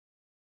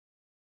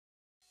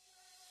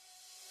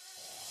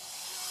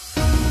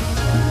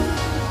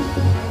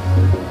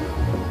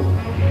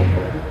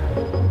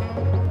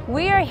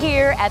are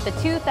here at the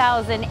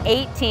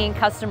 2018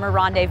 Customer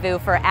Rendezvous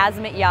for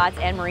Azimut Yachts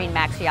and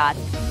MarineMax Yachts.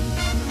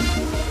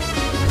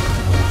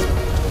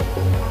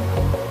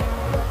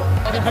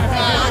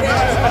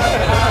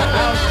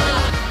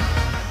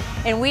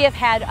 And we have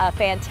had a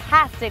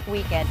fantastic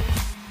weekend.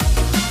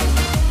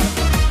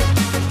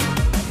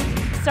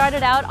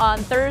 Started out on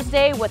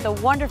Thursday with a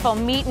wonderful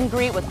meet and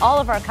greet with all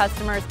of our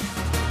customers.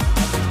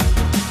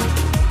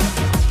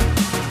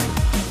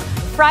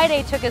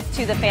 Friday took us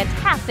to the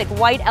fantastic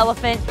White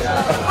Elephant.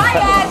 Hi,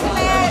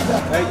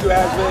 Azimut! Thank you,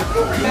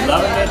 Azimut.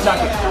 Loving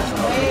Nantucket.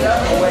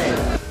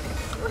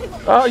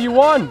 Oh, you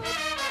won!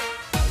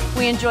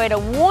 We enjoyed a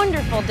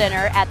wonderful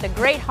dinner at the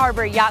Great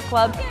Harbor Yacht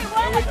Club. Here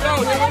we go,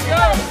 here we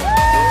go!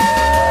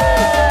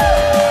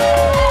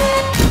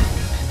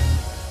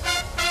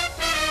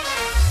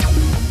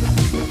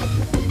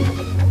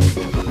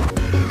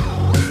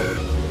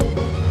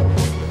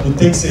 It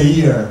takes a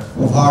year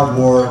of hard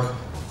work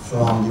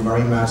from the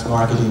MarineMax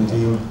marketing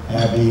team,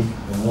 Abby,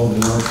 and all the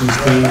Northeast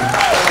team.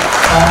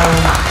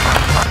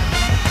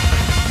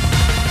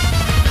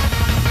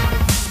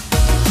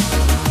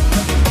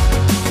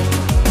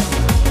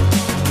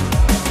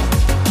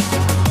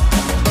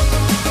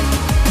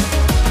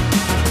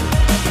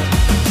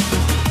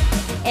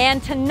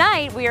 And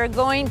tonight we are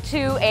going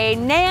to a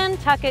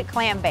Nantucket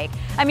clam bake.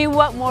 I mean,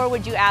 what more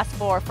would you ask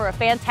for a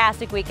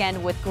fantastic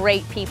weekend with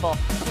great people?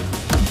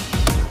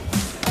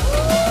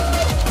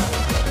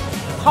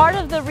 Part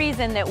of the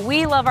reason that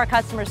we love our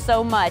customers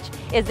so much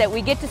is that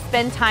we get to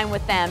spend time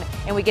with them,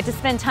 and we get to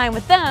spend time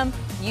with them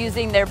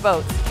using their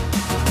boats.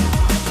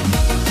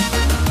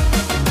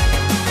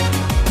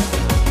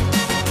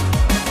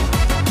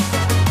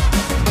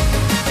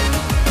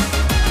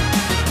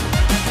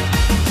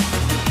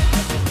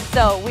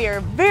 So we are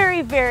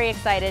very, very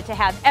excited to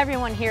have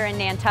everyone here in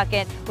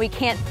Nantucket. We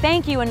can't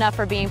thank you enough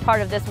for being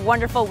part of this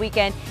wonderful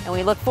weekend, and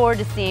we look forward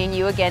to seeing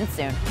you again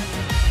soon.